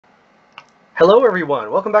Hello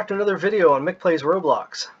everyone, welcome back to another video on Mick Plays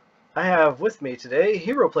Roblox. I have with me today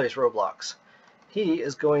Hero Plays Roblox. He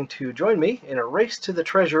is going to join me in a race to the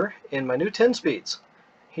treasure in my new 10 speeds.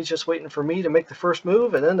 He's just waiting for me to make the first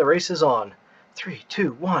move and then the race is on. 3,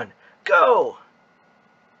 2, 1, go!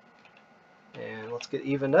 And let's get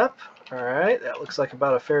evened up. Alright, that looks like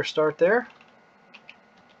about a fair start there.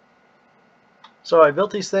 So I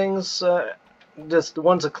built these things, just the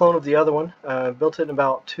one's a clone of the other one. Built it in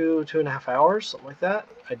about 2.5 hours, something like that.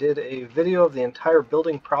 I did a video of the entire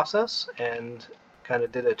building process and kind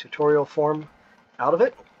of did a tutorial form out of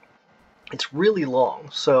it. It's really long,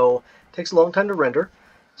 so it takes a long time to render.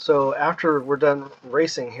 So after we're done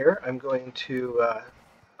racing here, I'm going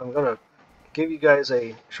to give you guys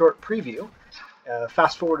a short preview,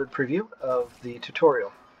 fast-forwarded preview of the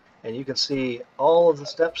tutorial, and you can see all of the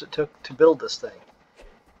steps it took to build this thing.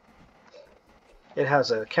 It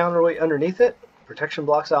has a counterweight underneath it, protection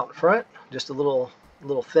blocks out in front, just a little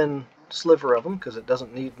thin sliver of them because it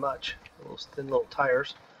doesn't need much, those thin little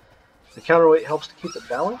tires. The counterweight helps to keep it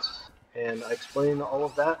balanced, and I explain all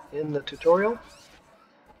of that in the tutorial.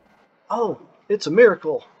 Oh, it's a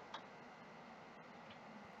miracle!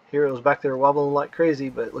 Hero's back there wobbling like crazy,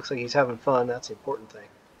 but it looks like he's having fun. That's the important thing.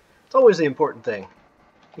 It's always the important thing.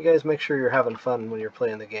 You guys make sure you're having fun when you're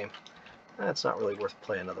playing the game. That's not really worth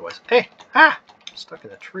playing otherwise. Hey! Ah! Stuck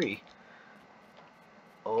in a tree.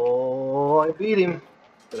 Oh, I beat him,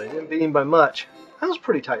 but I didn't beat him by much. That was a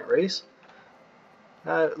pretty tight race.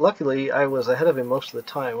 Luckily, I was ahead of him most of the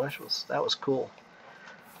time. That was cool.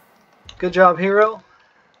 Good job, Hero.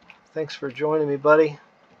 Thanks for joining me, buddy.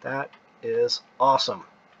 That is awesome.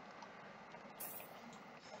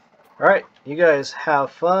 Alright, you guys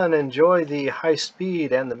have fun. Enjoy the high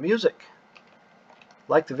speed and the music.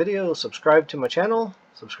 Like the video, subscribe to my channel,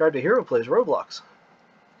 subscribe to Hero Plays Roblox,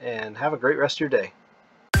 and have a great rest of your day.